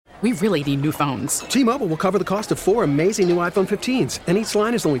We really need new phones. T-Mobile will cover the cost of 4 amazing new iPhone 15s, and each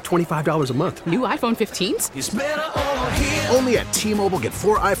line is only $25 a month. New iPhone 15s? It's better over here. Only at T-Mobile, get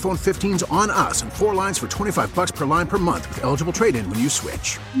 4 iPhone 15s on us and 4 lines for $25 per line per month with eligible trade-in when you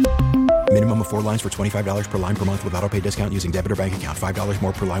switch. Minimum of 4 lines for $25 per line per month with autopay discount using debit or bank account. $5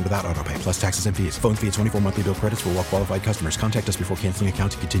 more per line without autopay, plus taxes and fees. Phone fee at 24 monthly bill credits for well-qualified customers. Contact us before canceling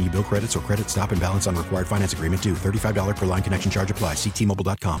account to continue bill credits or credit stop and balance on required finance agreement due. $35 per line connection charge applies. See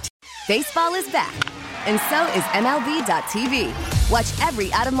T-Mobile.com. Baseball is back, and so is MLB.tv. Watch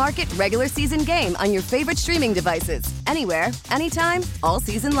every out-of-market regular season game on your favorite streaming devices. Anywhere, anytime, all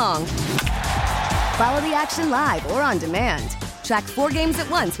season long. Follow the action live or on demand. Track 4 games at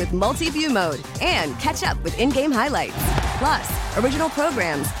once with multi-view mode and catch up with in-game highlights. Plus, original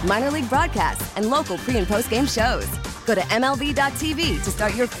programs, minor league broadcasts, and local pre- and post-game shows. Go to MLB.tv to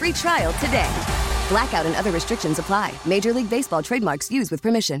start your free trial today. Blackout and other restrictions apply. Major League Baseball trademarks used with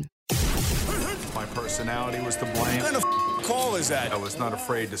permission. My personality was to blame. What kind of call is that? I was not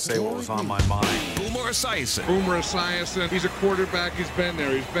afraid to say what was on my mind. Boomer Esiason. Boomer Esiason. He's a quarterback. He's been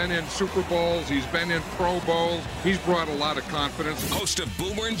there. He's been in Super Bowls. He's been in Pro Bowls. He's brought a lot of confidence. Host of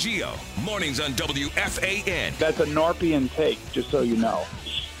Boomer and Gio. Mornings on WFAN. That's a Narpian take, just so you know.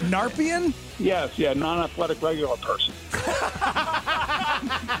 Narpian? Yes, non-athletic regular person.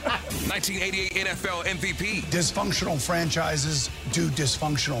 1988 NFL MVP. Dysfunctional franchises do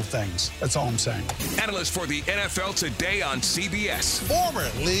dysfunctional things. That's all I'm saying. Analyst for the NFL Today on CBS. Former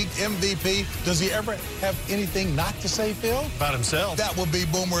league MVP. Does he ever have anything not to say, Phil? About himself. That would be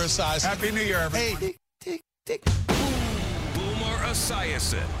Boomer Esiason. Happy New Year, everybody. Hey, tick. Boomer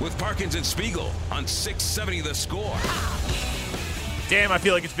Esiason with Parkins and Spiegel on 670 The Score. Damn, I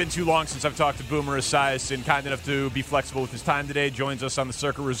feel like it's been too long since I've talked to Boomer Esiason, kind enough to be flexible with his time today. Joins us on the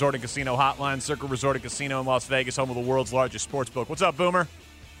Circa Resort and Casino hotline. Circa Resort and Casino in Las Vegas, home of the world's largest sports book. What's up, Boomer?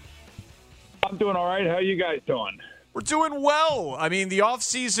 I'm doing all right. How you guys doing? We're doing well. I mean, the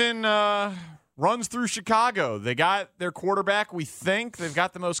offseason runs through Chicago. They got their quarterback, we think. They've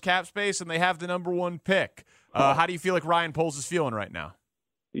got the most cap space, and they have the number 1 pick. How do you feel like Ryan Poles is feeling right now?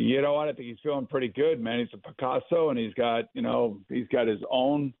 You know what? I think he's feeling pretty good, man. He's a Picasso, and he's got his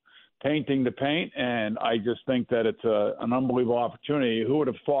own painting to paint, and I just think that it's an unbelievable opportunity. Who would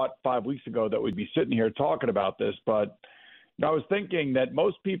have thought 5 weeks ago that we'd be sitting here talking about this? But I was thinking that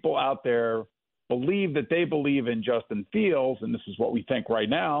most people out there believe that they believe in Justin Fields, and this is what we think right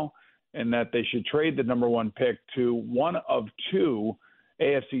now, and that they should trade the number 1 pick to one of 2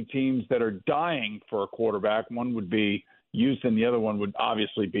 AFC teams that are dying for a quarterback. One would be Houston, the other one would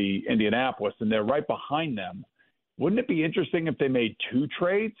obviously be Indianapolis, and they're right behind them. Wouldn't it be interesting if they made 2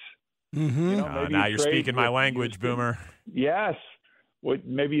 trades? Mm-hmm. Now you're speaking my language, Houston. Boomer. Yes.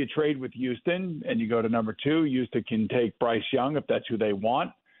 Maybe you trade with Houston, and you go to number 2. Houston can take Bryce Young if that's who they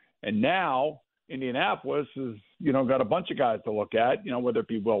want. And now Indianapolis has, got a bunch of guys to look at, whether it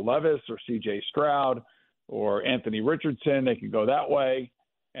be Will Levis or C.J. Stroud or Anthony Richardson. They can go that way.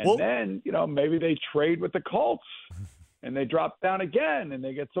 And then, maybe they trade with the Colts. And they drop down again, and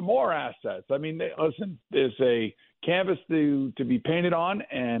they get some more assets. I mean, there's a canvas to be painted on,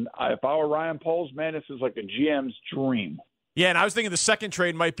 and if I were Ryan Poles, man, this is like a GM's dream. Yeah, and I was thinking the second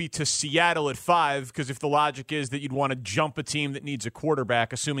trade might be to Seattle at 5, because if the logic is that you'd want to jump a team that needs a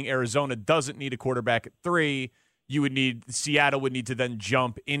quarterback, assuming Arizona doesn't need a quarterback at 3, Seattle would need to then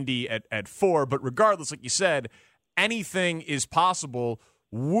jump Indy at 4. But regardless, like you said, anything is possible.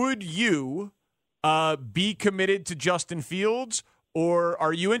 Would you be committed to Justin Fields, or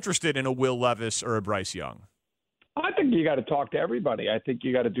are you interested in a Will Levis or a Bryce Young? I think you got to talk to everybody. I think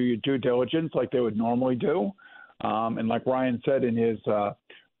you got to do your due diligence like they would normally do. And like Ryan said in his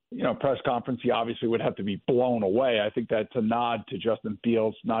press conference, he obviously would have to be blown away. I think that's a nod to Justin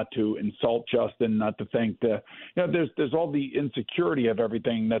Fields, not to insult Justin, not to think that there's all the insecurity of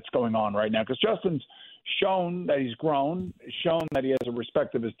everything that's going on right now, because Justin's shown that he's grown, shown that he has a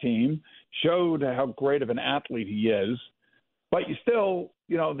respect of his team, showed how great of an athlete he is. But you still,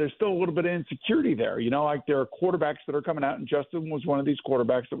 there's still a little bit of insecurity there. Like there are quarterbacks that are coming out, and Justin was one of these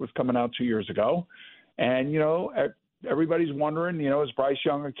quarterbacks that was coming out 2 years ago. And, everybody's wondering, is Bryce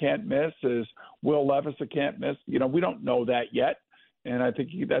Young a can't miss? Is Will Levis a can't miss? We don't know that yet. And I think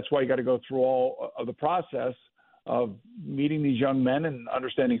that's why you got to go through all of the process of meeting these young men and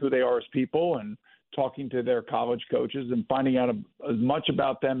understanding who they are as people and talking to their college coaches and finding out as much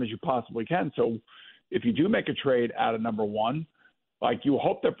about them as you possibly can. So if you do make a trade out of number 1, like you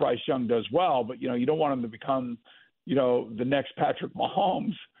hope that Bryce Young does well, but, you don't want him to become, the next Patrick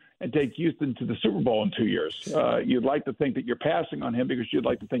Mahomes and take Houston to the Super Bowl in 2 years. You'd like to think that you're passing on him because you'd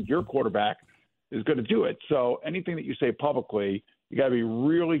like to think your quarterback is going to do it. So anything that you say publicly, you got to be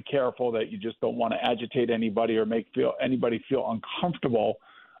really careful that you just don't want to agitate anybody or make anybody feel uncomfortable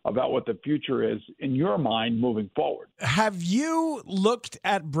about what the future is in your mind moving forward. Have you looked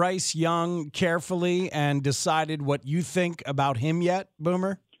at Bryce Young carefully and decided what you think about him yet,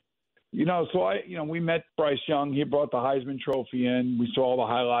 Boomer? We met Bryce Young. He brought the Heisman Trophy in. We saw the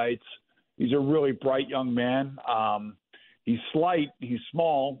highlights. He's a really bright young man. He's slight. He's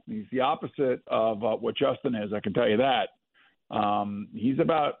small. He's the opposite of what Justin is. I can tell you that. He's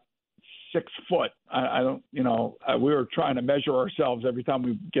about 6 foot. We were trying to measure ourselves every time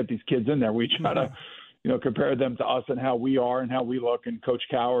we get these kids in there. We try to, compare them to us and how we are and how we look. And Coach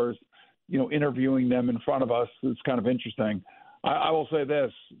Cowers, interviewing them in front of us is kind of interesting. I will say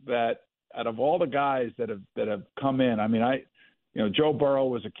this, that out of all the guys that have come in, Joe Burrow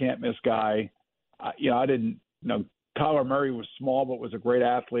was a can't miss guy. Kyler Murray was small but was a great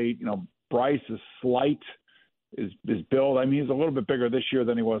athlete. Bryce is slight. Is build. He's a little bit bigger this year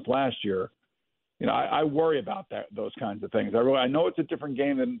than he was last year. I worry about those kinds of things. I know it's a different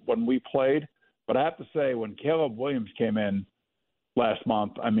game than when we played, but I have to say when Caleb Williams came in last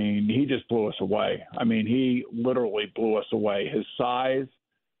month, he just blew us away. He literally blew us away. His size,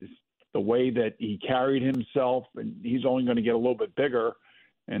 the way that he carried himself, and he's only going to get a little bit bigger.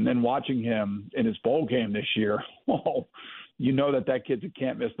 And then watching him in his bowl game this year, that kid's a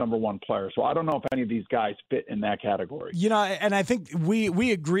can't-miss number one player. So I don't know if any of these guys fit in that category. And I think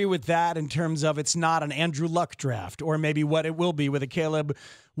we agree with that in terms of it's not an Andrew Luck draft or maybe what it will be with a Caleb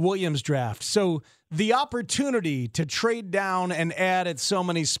Williams draft. So the opportunity to trade down and add at so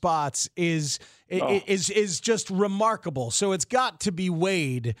many spots is just remarkable. So it's got to be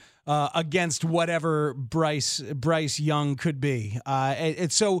weighed against whatever Bryce Young could be.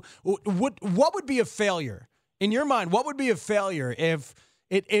 So what would be a failure? In your mind, what would be a failure if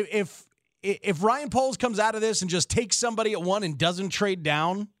Ryan Poles comes out of this and just takes somebody at 1 and doesn't trade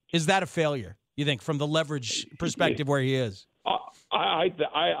down? Is that a failure, you think, from the leverage perspective where he is?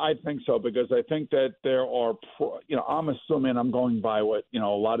 I think so, because I think that there are, I'm assuming, I'm going by what, a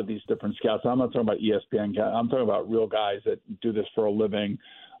lot of these different scouts. I'm not talking about ESPN. I'm talking about real guys that do this for a living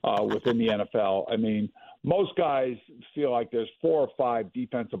within the NFL. Most guys feel like there's 4 or 5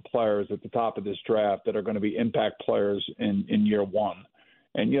 defensive players at the top of this draft that are going to be impact players in year one.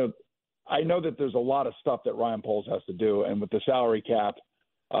 And, I know that there's a lot of stuff that Ryan Poles has to do. And with the salary cap,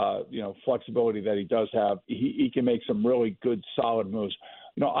 flexibility that he does have, he can make some really good, solid moves.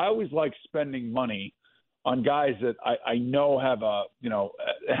 I always like spending money on guys that I know have at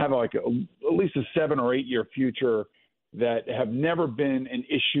least a 7 or 8 year future, that have never been an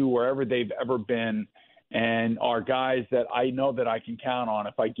issue wherever they've ever been, and are guys that I know that I can count on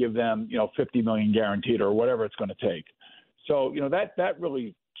if I give them, $50 million guaranteed or whatever it's going to take. So, that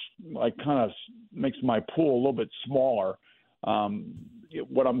really kind of makes my pool a little bit smaller,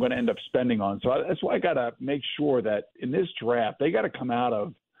 what I'm going to end up spending on. So that's why I got to make sure that in this draft, they got to come out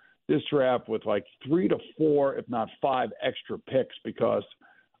of this draft with 3 to 4, if not 5 extra picks, because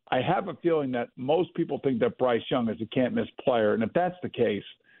I have a feeling that most people think that Bryce Young is a can't-miss player. And if that's the case,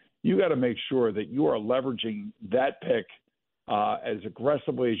 you got to make sure that you are leveraging that pick as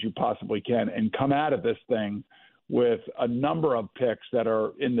aggressively as you possibly can and come out of this thing with a number of picks that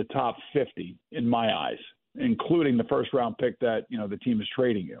are in the top 50 in my eyes, including the first-round pick that, the team is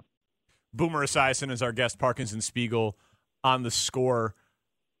trading you. Boomer Esiason is our guest, Parkins and Spiegel on The Score.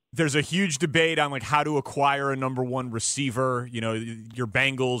 There's a huge debate on how to acquire a number one receiver. Your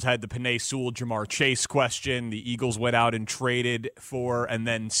Bengals had the Penei Sewell, Jamar Chase question. The Eagles went out and traded for and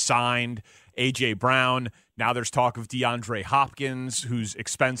then signed A.J. Brown. Now there's talk of DeAndre Hopkins, who's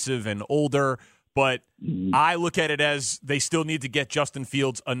expensive and older. But I look at it as they still need to get Justin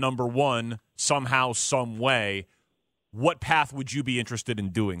Fields a number one somehow, some way. What path would you be interested in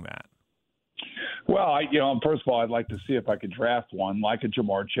doing that? Well, first of all, I'd like to see if I could draft one like a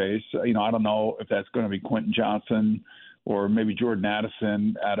Jamar Chase. I don't know if that's going to be Quentin Johnson or maybe Jordan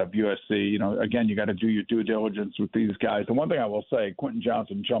Addison out of USC. Again, you got to do your due diligence with these guys. The one thing I will say, Quentin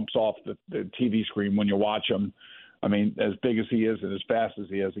Johnson jumps off the TV screen when you watch him. As big as he is and as fast as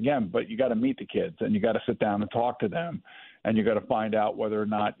he is, again, but you got to meet the kids and you got to sit down and talk to them, and you got to find out whether or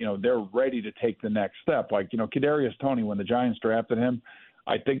not, they're ready to take the next step. Kadarius Toney, when the Giants drafted him,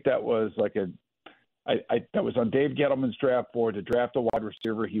 I think that was that was on Dave Gettleman's draft board to draft a wide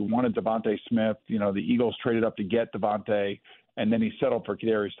receiver. He wanted Devontae Smith. The Eagles traded up to get Devontae, and then he settled for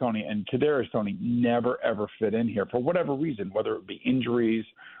Kadarius Toney. And Kadarius Toney never, ever fit in here for whatever reason, whether it be injuries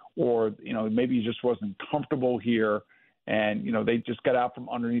or, maybe he just wasn't comfortable here. And, they just got out from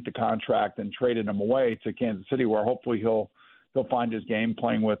underneath the contract and traded him away to Kansas City, where hopefully he'll he'll find his game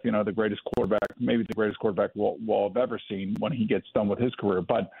playing with, the greatest quarterback, maybe the greatest quarterback we'll have ever seen when he gets done with his career.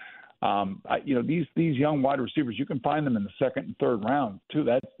 But, these young wide receivers, you can find them in the second and third round, too.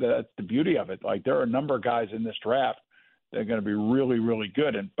 That's the beauty of it. Like, there are a number of guys in this draft that are going to be really, really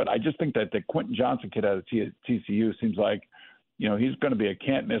good. But I just think that the Quentin Johnson kid out of TCU seems like, he's going to be a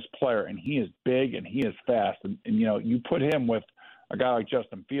can't-miss player, and he is big and he is fast. And you put him with a guy like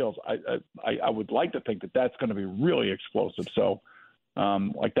Justin Fields, I would like to think that that's going to be really explosive. So,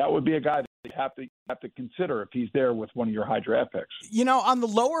 that would be a guy that you have to consider if he's there with one of your high draft picks. On the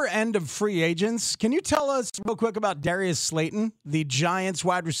lower end of free agents, can you tell us real quick about Darius Slayton, the Giants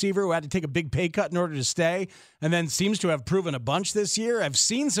wide receiver who had to take a big pay cut in order to stay and then seems to have proven a bunch this year? I've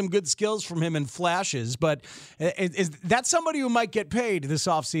seen some good skills from him in flashes, but is that somebody who might get paid this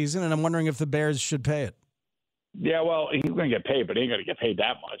offseason? And I'm wondering if the Bears should pay it. Yeah, well, he's going to get paid, but he ain't going to get paid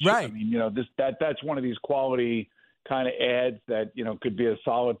that much. Right. I mean, that's one of these quality kind of ads that could be a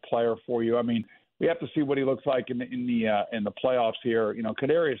solid player for you. I mean, we have to see what he looks like in the playoffs here.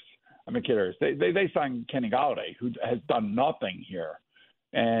 Kadarius. They signed Kenny Golladay, who has done nothing here,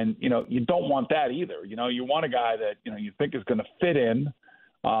 and you don't want that either. You want a guy that you think is going to fit in,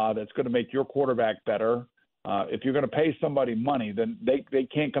 that's going to make your quarterback better. If you're going to pay somebody money, then they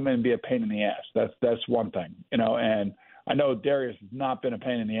can't come in and be a pain in the ass. That's one thing, and I know Darius has not been a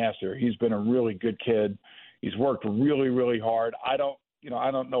pain in the ass here. He's been a really good kid. He's worked really, really hard. I don't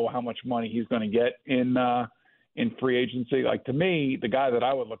know how much money he's going to get in free agency. Like, to me, the guy that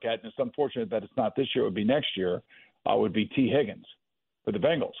I would look at, and it's unfortunate that it's not this year, it would be next year, would be T. Higgins for the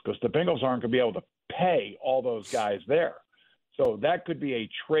Bengals, because the Bengals aren't going to be able to pay all those guys there. So that could be a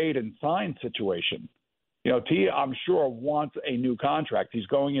trade and sign situation. T, I'm sure, wants a new contract. He's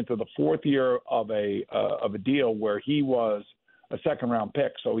going into the fourth year of a deal where he was a second-round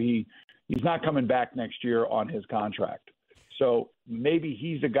pick. So he's not coming back next year on his contract. So maybe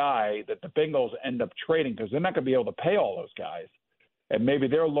he's a guy that the Bengals end up trading because they're not going to be able to pay all those guys. And maybe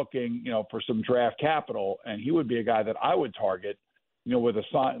they're looking, for some draft capital, and he would be a guy that I would target, with a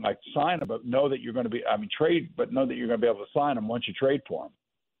sign him, but know that you're going to be, trade, but know that you're going to be able to sign him once you trade for him.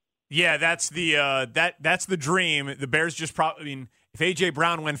 Yeah, that's the that's the dream. The Bears just probably. If A.J.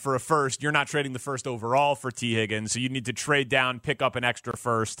 Brown went for a first, you're not trading the first overall for T. Higgins, so you need to trade down, pick up an extra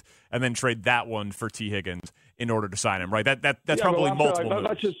first, and then trade that one for T. Higgins in order to sign him. Right? That's probably multiple moves.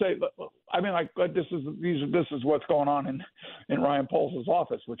 Let's just say, this is what's going on in Ryan Poles'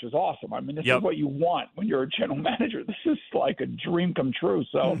 office, which is awesome. This is what you want when you're a general manager. This is like a dream come true.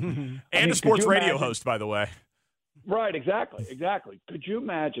 So, and a sports radio host, by the way. Right? Exactly. Could you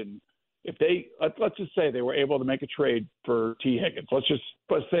imagine? If let's just say they were able to make a trade for T. Higgins, let's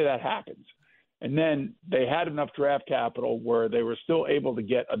say that happens, and then they had enough draft capital where they were still able to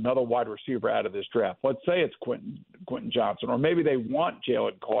get another wide receiver out of this draft. Let's say it's Quentin Johnson, or maybe they want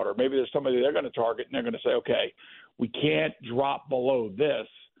Jalen Carter. Maybe there's somebody they're going to target, and they're going to say, okay, we can't drop below this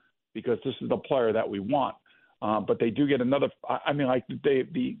because this is the player that we want. But they do get another.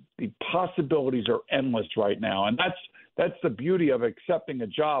 The possibilities are endless right now, and that's the beauty of accepting a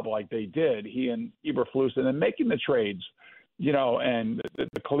job like they did, he and Eberflus, and then making the trades, and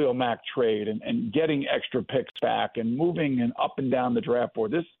the Khalil Mack trade and getting extra picks back and moving up and down the draft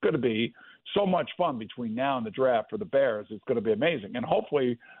board. This is going to be so much fun between now and the draft for the Bears. It's going to be amazing. And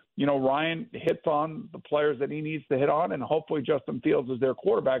hopefully, Ryan hits on the players that he needs to hit on, and hopefully Justin Fields is their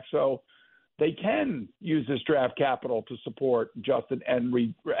quarterback. So they can use this draft capital to support Justin and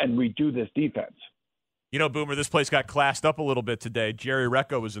redo this defense. Boomer, this place got classed up a little bit today. Jerry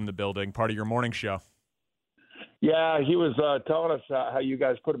Recco was in the building, part of your morning show. Yeah, he was telling us how you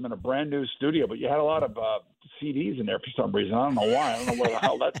guys put him in a brand new studio, but you had a lot of CDs in there for some reason. I don't know why. I don't know where the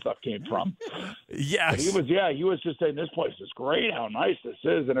hell that stuff came from. Yes. He was just saying this place is great, how nice this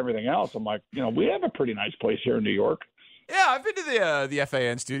is, and everything else. I'm like, we have a pretty nice place here in New York. Yeah, I've been to the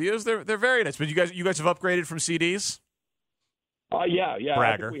FAN studios. They're very nice. But you guys have upgraded from CDs? Yeah.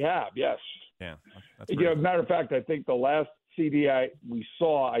 Bragger. I think we have, yes. Yeah. As a matter of fact, I think the last CD we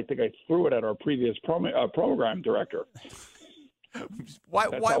saw, I think I threw it at our previous program director.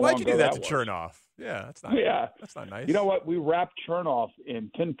 Why'd you do that to Chernoff? Yeah, that's not nice. You know what? We wrapped Chernoff in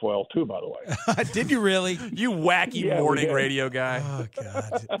tinfoil too, by the way. Did you really? You wacky morning radio guy. Oh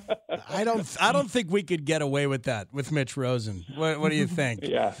God. I don't think we could get away with that with Mitch Rosen. What do you think?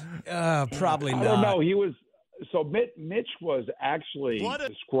 Yeah. Probably not. I don't know. He was. So Mitch was actually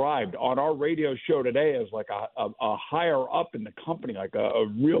described on our radio show today as like a higher up in the company, like a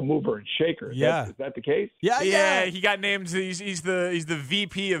real mover and shaker. Is that the case? Yeah. He got named. He's the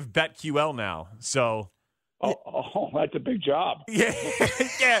VP of BetQL now. So Oh, that's a big job. Yeah,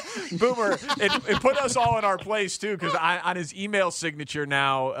 yeah, Boomer. It put us all in our place, too, because on his email signature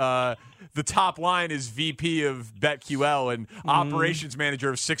now, the top line is VP of BetQL and operations manager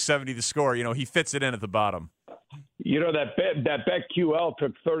of 670 The Score. You know, he fits it in at the bottom. You know, that BetQL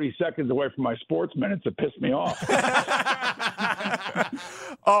took 30 seconds away from my sports minutes. It pissed me off.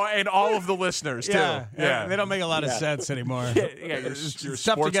 Oh, and all of the listeners, too. Yeah. They don't make a lot of sense anymore. Your it's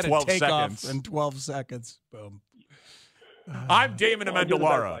tough to get a takeoff in 12 seconds. Boom. I'm Damon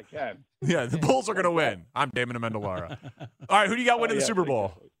Amendolara. Yeah, the Bulls are going to win. I'm Damon Amendolara. All right, who do you got winning the Super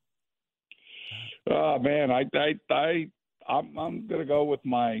Bowl? Oh, man, I'm going to go with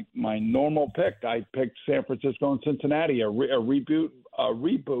my normal pick. I picked San Francisco and Cincinnati, a reboot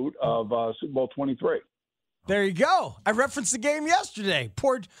of Super Bowl 23. There you go. I referenced the game yesterday.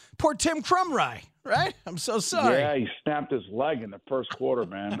 Poor Tim Krumrie, right? I'm so sorry. Yeah, he snapped his leg in the first quarter,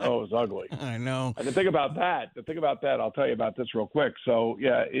 man. Oh, it was ugly. I know. And the thing about that, I'll tell you about this real quick. So,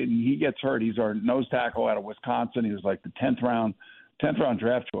 yeah, he gets hurt. He's our nose tackle out of Wisconsin. He was like the 10th round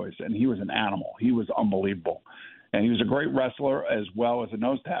draft choice, and he was an animal. He was unbelievable. And he was a great wrestler as well as a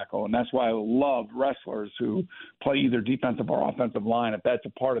nose tackle. And that's why I love wrestlers who play either defensive or offensive line. If that's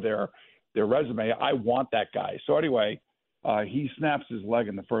a part of their resume, I want that guy. So anyway, he snaps his leg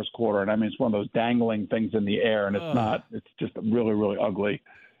in the first quarter. And I mean, it's one of those dangling things in the air. And it's just really, really ugly.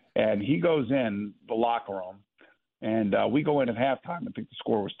 And he goes in the locker room. And we go in at halftime. I think the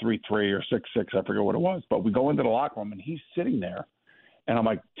score was 3-3 or 6-6. I forget what it was. But we go into the locker room, and he's sitting there. And I'm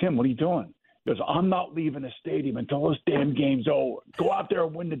like, Tim, what are you doing? He goes, I'm not leaving the stadium until this damn game's over. Go out there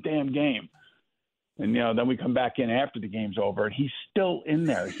and win the damn game. And, then we come back in after the game's over, and he's still in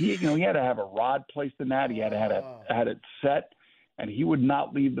there. He had to have a rod placed in that. He had it set, and he would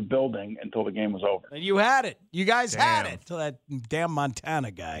not leave the building until the game was over. And you had it. You guys had it until that damn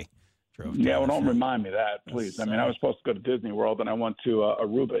Montana guy drove down. Yeah, well, don't remind me of that, please. I mean, I was supposed to go to Disney World, and I went to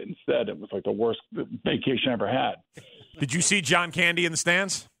Aruba instead. It was like the worst vacation I ever had. Did you see John Candy in the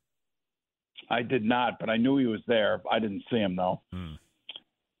stands? I did not, but I knew he was there. I didn't see him, though. All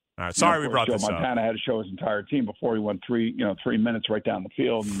right. Sorry we brought this up. Montana had to show his entire team before he went 3 minutes right down the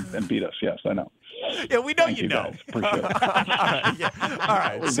field and beat us. Yes, I know. Yeah, we know you know. Guys. Appreciate it. All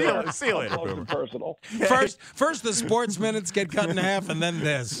right. See you later, Boomer. Personal. First the sports minutes get cut in half, and then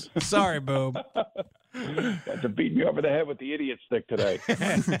this. Sorry, Boob. Got to beat me over the head with the idiot stick today.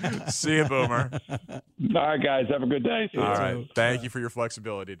 See you, Boomer. All right, guys. Have a good day. See you. All right. Thank you for your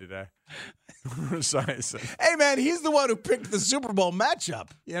flexibility today. Hey, man, he's the one who picked the Super Bowl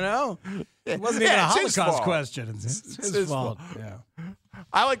matchup, It wasn't even a Holocaust question. It's his fault. Yeah.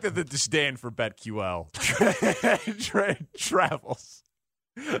 I like that the disdain for BetQL travels.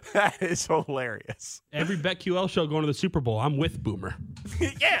 That is hilarious. Every BetQL show going to the Super Bowl, I'm with Boomer.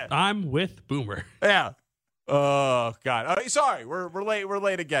 Yeah. I'm with Boomer. Yeah. Oh, God. Sorry, we're late. We're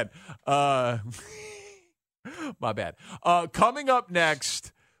late again. My bad. Coming up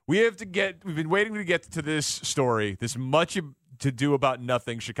next, we've been waiting to get to this story, this much to do about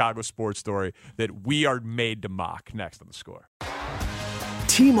nothing Chicago sports story that we are made to mock. Next on The Score.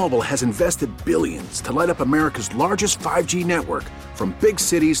 T-Mobile has invested billions to light up America's largest 5G network, from big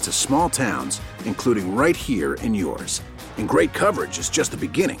cities to small towns, including right here in yours. And great coverage is just the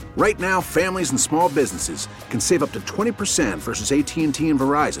beginning. Right now, families and small businesses can save up to 20% versus AT&T and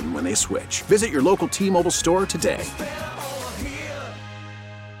Verizon when they switch. Visit your local T-Mobile store today.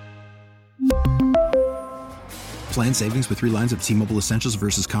 Plan savings with 3 lines of T-Mobile Essentials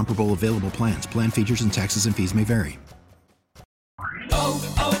versus comparable available plans. Plan features and taxes and fees may vary.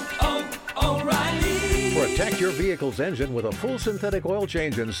 Protect your vehicle's engine with a full synthetic oil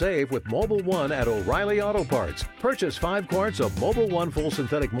change and save with Mobil 1 at O'Reilly Auto Parts. Purchase 5 quarts of Mobil 1 full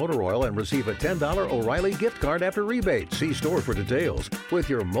synthetic motor oil and receive a $10 O'Reilly gift card after rebate. See store for details. With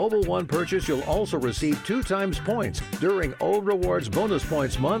your Mobil 1 purchase, you'll also receive 2 times points during O Rewards Bonus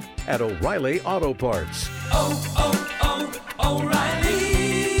Points Month at O'Reilly Auto Parts. O'Reilly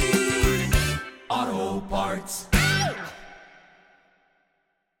Auto Parts.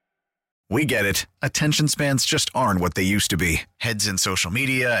 We get it. Attention spans just aren't what they used to be. Heads in social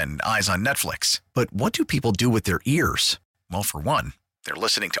media and eyes on Netflix. But what do people do with their ears? Well, for one, they're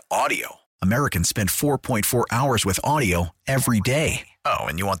listening to audio. Americans spend 4.4 hours with audio every day. Oh,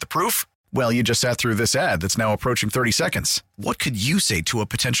 and you want the proof? Well, you just sat through this ad that's now approaching 30 seconds. What could you say to a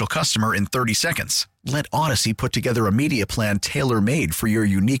potential customer in 30 seconds? Let Odyssey put together a media plan tailor-made for your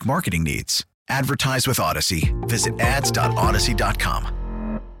unique marketing needs. Advertise with Odyssey. Visit ads.odyssey.com.